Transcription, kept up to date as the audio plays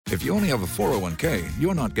If you only have a 401k,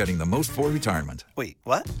 you're not getting the most for retirement. Wait,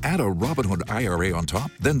 what? Add a Robinhood IRA on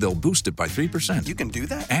top, then they'll boost it by 3%. You can do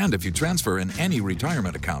that? And if you transfer in any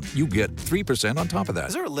retirement account, you get 3% on top of that.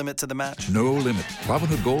 Is there a limit to the match? No limit.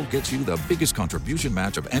 Robinhood Gold gets you the biggest contribution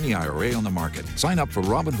match of any IRA on the market. Sign up for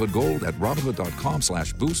Robinhood Gold at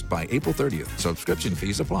Robinhood.com/boost by April 30th. Subscription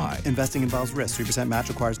fees apply. Investing involves risk. 3% match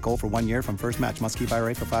requires gold for 1 year from first match. Must keep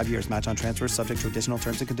IRA for 5 years. Match on transfers subject to additional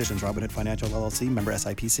terms and conditions. Robinhood Financial LLC, member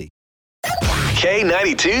SIPC.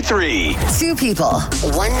 K92-3. Two people,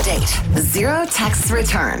 one date, 0 texts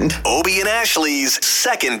returned. Obie and Ashley's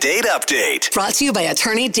second date update. Brought to you by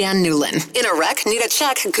attorney Dan Newlin. In a wreck, need a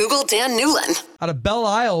check, Google Dan Newlin. Out of Belle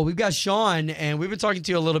Isle, we've got Sean, and we've been talking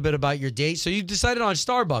to you a little bit about your date. So you decided on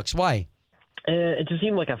Starbucks. Why? It just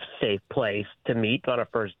seemed like a safe place to meet on a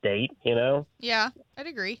first date, you know? Yeah, I'd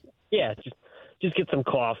agree. Yeah, just get some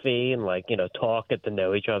coffee and, talk, get to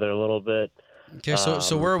know each other a little bit. Okay,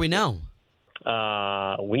 so where are we now?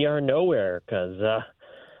 We are nowhere because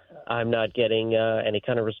I'm not getting any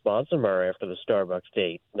kind of response from her after the Starbucks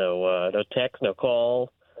date. No text, no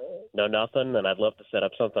call, no nothing. And I'd love to set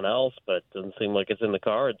up something else, but it doesn't seem like it's in the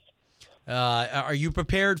cards. Are you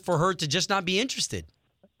prepared for her to just not be interested?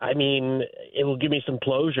 I mean, it will give me some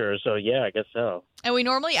closure, so yeah, I guess so. And we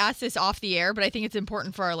normally ask this off the air, but I think it's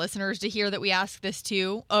important for our listeners to hear that we ask this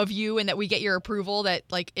too of you and that we get your approval that,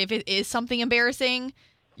 if it is something embarrassing,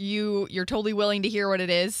 you're totally willing to hear what it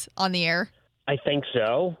is on the air. I think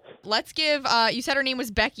so. Let's give, you said her name was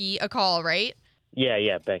Becky, a call, right?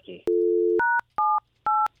 Yeah, Becky.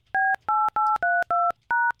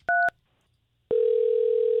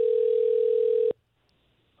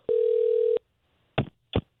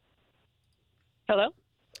 Hello?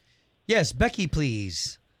 Yes, Becky,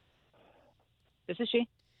 please. This is she.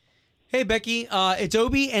 Hey, Becky. It's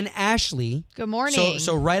Obie and Ashley. Good morning.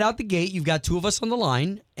 So right out the gate, you've got two of us on the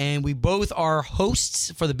line, and we both are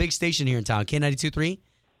hosts for the big station here in town, K92.3.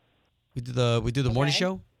 We do the morning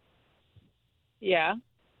show. Yeah.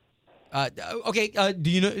 Okay. Do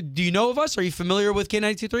you know of us? Are you familiar with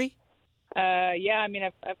K92.3? Yeah. I mean,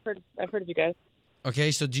 I've heard of you guys.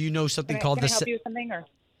 Okay. So do you know something Can called I help you with something or?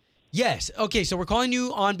 Yes. Okay, so we're calling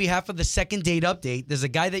you on behalf of the second date update. There's a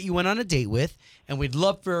guy that you went on a date with, and we'd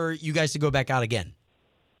love for you guys to go back out again.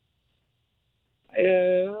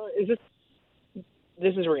 Is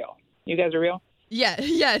this is real? You guys are real? Yeah,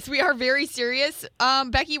 yes, we are very serious.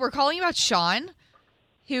 Becky, we're calling about Sean,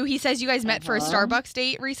 who he says you guys met for a Starbucks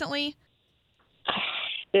date recently.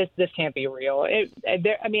 This can't be real. It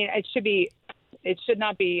should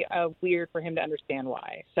not be weird for him to understand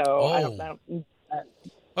why. So I don't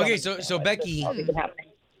Okay, so Becky,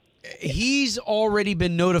 he's already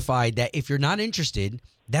been notified that if you're not interested,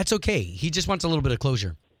 that's okay. He just wants a little bit of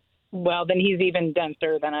closure. Well, then he's even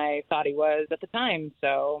denser than I thought he was at the time.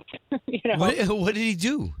 So, What did he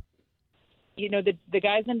do? The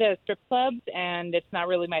guy's into strip clubs, and it's not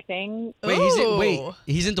really my thing.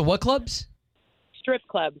 He's into what clubs? Strip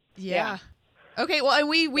clubs. Yeah. Okay, well, and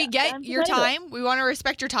we get your time. We want to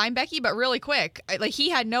respect your time, Becky, but really quick. He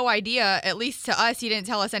had no idea, at least to us, he didn't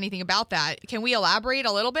tell us anything about that. Can we elaborate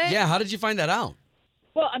a little bit? Yeah, how did you find that out?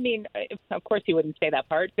 Well, I mean, of course he wouldn't say that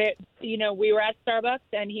part. But, we were at Starbucks,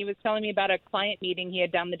 and he was telling me about a client meeting he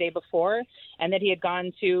had done the day before, and that he had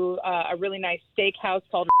gone to a really nice steakhouse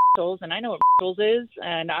called Rachel's, and I know what Rachel's is,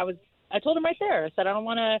 and I told him right there. I said, I'm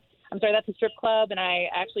sorry, that's a strip club, and I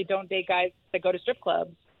actually don't date guys that go to strip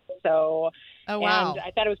clubs. So, oh, wow. And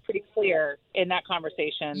I thought it was pretty clear in that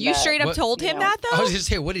conversation. You straight up told him that, though? I was going to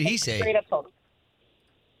say, what did he say? Straight up told him.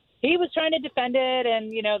 He was trying to defend it,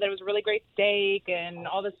 and, that it was a really great steak and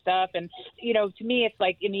all this stuff. And, to me, it's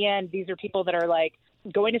like, in the end, these are people that are,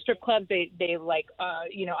 going to strip clubs. They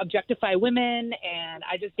objectify women. And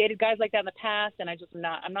I just dated guys like that in the past, and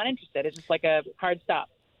I'm not interested. It's just like a hard stop.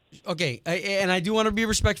 Okay, and I do want to be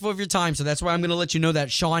respectful of your time, so that's why I'm going to let you know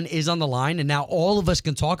that Sean is on the line, and now all of us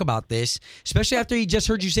can talk about this, especially after he just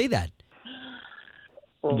heard you say that.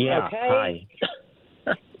 Yeah, okay.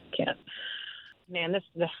 Hi. Can't. Man, this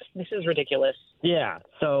is ridiculous. Yeah,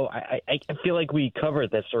 so I feel like we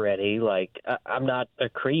covered this already. I'm not a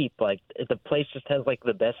creep. The place just has,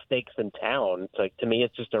 the best steaks in town. It's to me,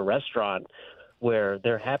 it's just a restaurant where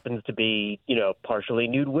there happens to be, partially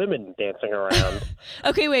nude women dancing around.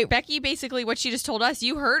 Okay, wait. Becky, basically what she just told us,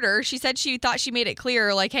 you heard her. She said she thought she made it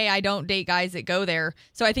clear, hey, I don't date guys that go there.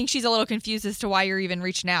 So I think she's a little confused as to why you're even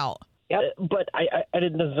reaching out. Yep. But I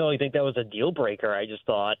didn't necessarily think that was a deal breaker. I just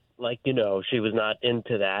thought, she was not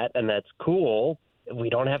into that, and that's cool. We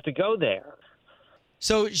don't have to go there.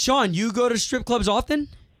 So, Sean, you go to strip clubs often?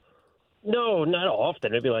 No, not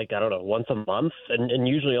often. Maybe once a month, and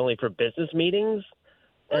usually only for business meetings.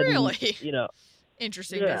 And, Really? You know,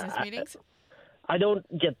 Interesting Yeah, business meetings. I don't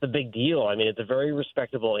get the big deal. I mean, it's a very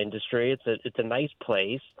respectable industry. It's a nice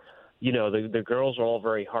place. You know, the girls are all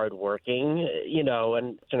very hardworking. You know,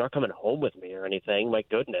 and they're not coming home with me or anything. My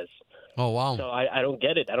goodness. Oh, wow. So I don't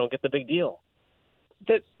get it. I don't get the big deal.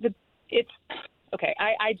 It's okay.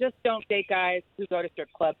 I just don't date guys who go to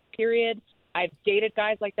strip clubs. Period. I've dated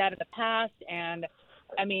guys like that in the past, and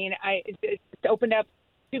I mean, it's opened up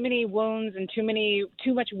too many wounds and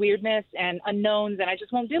too much weirdness and unknowns, and I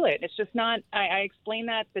just won't do it. It's just not. I explained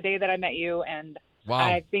that the day that I met you, and Wow.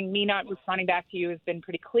 I think me not responding back to you has been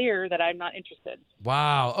pretty clear that I'm not interested.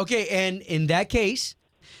 Wow. Okay, and in that case,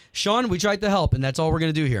 Sean, we tried to help, and that's all we're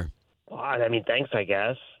going to do here. Well, I mean, thanks, I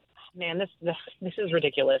guess. Man, this is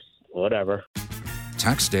ridiculous. Whatever.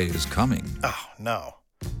 Tax day is coming. Oh, no.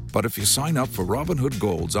 But if you sign up for Robinhood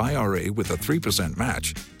Gold's IRA with a 3%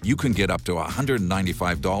 match, you can get up to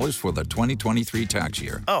 $195 for the 2023 tax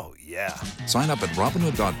year. Oh, yeah. Sign up at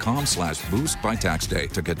Robinhood.com/boost by tax day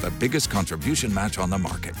to get the biggest contribution match on the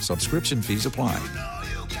market. Subscription fees apply.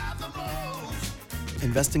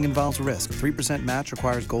 Investing involves risk. 3% match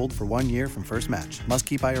requires gold for 1 year from first match. Must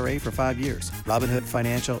keep IRA for 5 years. Robinhood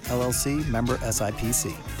Financial, LLC, member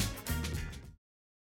SIPC.